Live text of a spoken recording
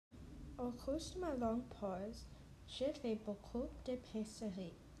Au cours de ma longue pause, j'ai fait beaucoup de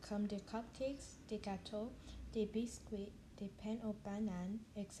pâtisseries, comme des cupcakes, des gâteaux, des biscuits, des pains aux bananes,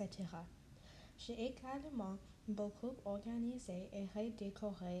 etc. J'ai également beaucoup organisé et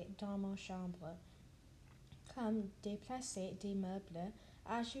redécoré dans ma chambre, comme déplacer des meubles,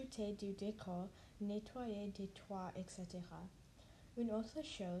 ajouter du décor, nettoyer des toits, etc. Une autre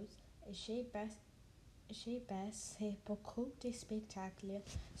chose, j'ai passé beaucoup de spectacles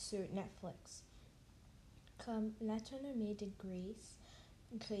sur Netflix, comme l'anatomie de Gris,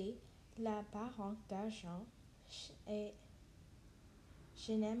 la baronne d'argent, et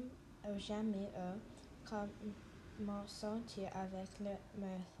je n'aime jamais comment sentir avec le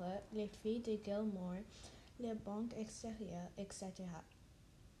meurtre, les filles de Gilmore, les banques extérieures, etc.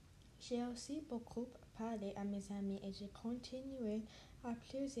 J'ai aussi beaucoup parlé à mes amis et j'ai continué à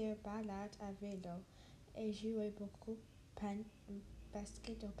plusieurs balades à vélo et joué beaucoup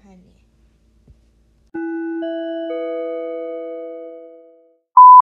basket au panier.